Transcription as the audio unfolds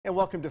And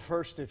welcome to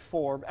First at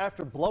 4.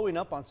 After blowing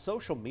up on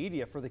social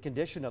media for the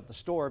condition of the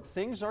store,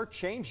 things are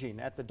changing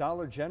at the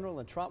Dollar General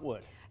in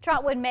Trotwood.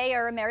 Trotwood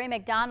Mayor Mary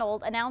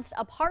McDonald announced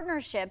a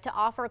partnership to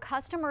offer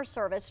customer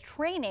service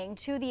training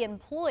to the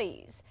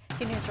employees.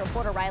 2 News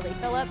reporter Riley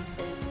Phillips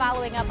is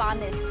following up on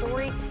this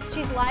story.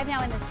 She's live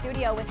now in the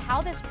studio with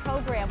how this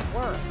program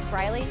works.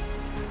 Riley?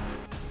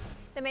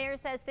 The mayor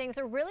says things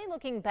are really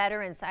looking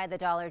better inside the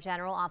Dollar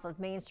General off of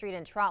Main Street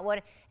in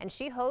Trotwood, and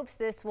she hopes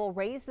this will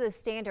raise the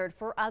standard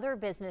for other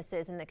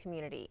businesses in the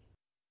community.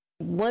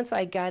 Once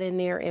I got in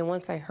there and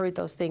once I heard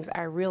those things,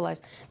 I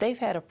realized they've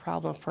had a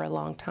problem for a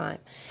long time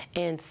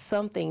and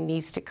something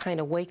needs to kind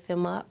of wake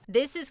them up.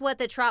 This is what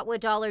the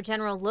Trotwood Dollar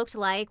General looked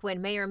like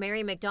when Mayor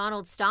Mary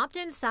McDonald stopped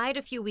inside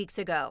a few weeks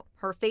ago.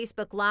 Her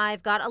Facebook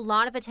Live got a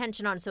lot of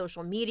attention on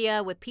social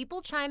media, with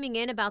people chiming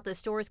in about the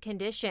store's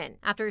condition.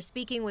 After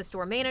speaking with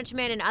store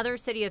management and other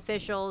city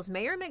officials,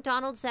 Mayor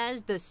McDonald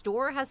says the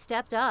store has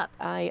stepped up.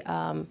 I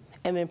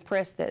am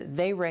impressed that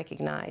they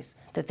recognize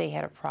that they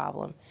had a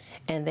problem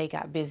and they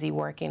got busy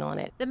working on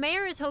it. The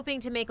mayor is hoping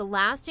to make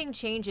lasting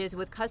changes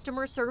with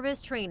customer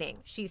service training.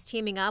 She's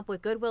teaming up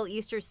with Goodwill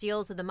Easter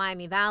Seals of the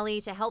Miami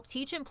Valley to help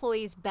teach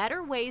employees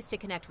better ways to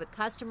connect with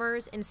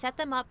customers and set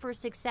them up for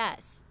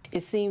success.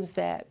 It seems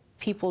that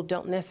people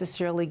don't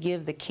necessarily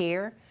give the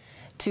care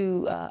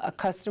to a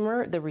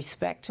customer, the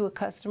respect to a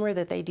customer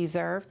that they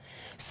deserve.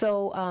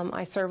 So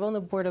I serve on the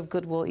board of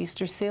Goodwill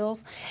Easter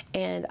Seals,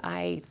 and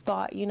I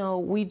thought, you know,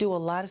 we do a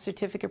lot of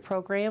certificate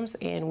programs,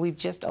 and we've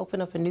just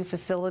opened up a new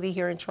facility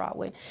here in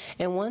Trotwood.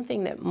 And one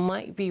thing that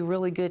might be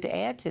really good to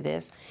add to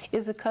this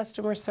is a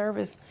customer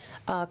service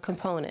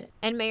component.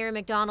 And Mayor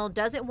McDonald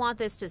doesn't want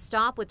this to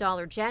stop with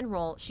Dollar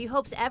General. She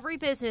hopes every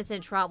business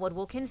in Trotwood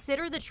will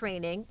consider the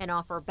training and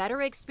offer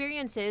better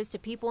experiences to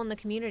people in the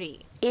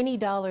community. Any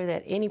dollar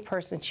that any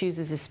person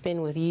chooses to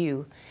spend with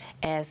you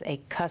as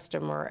a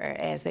customer or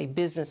as a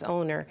business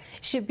owner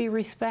should be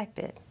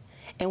respected.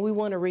 And we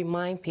want to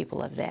remind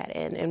people of that.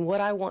 And what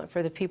I want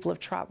for the people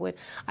of Trotwood,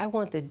 I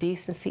want the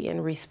decency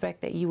and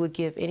respect that you would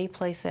give any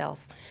place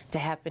else to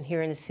happen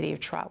here in the city of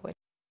Trotwood.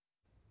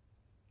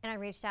 And I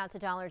reached out to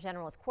Dollar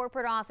General's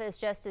corporate office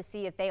just to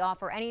see if they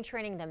offer any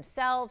training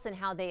themselves and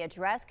how they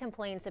address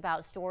complaints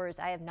about stores.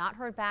 I have not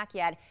heard back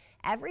yet.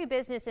 Every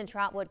business in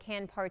Trotwood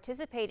can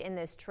participate in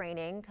this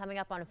training. Coming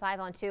up on 5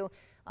 on 2,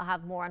 I'll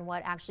have more on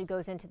what actually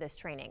goes into this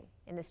training.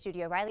 In the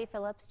studio, Riley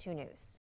Phillips, 2 News.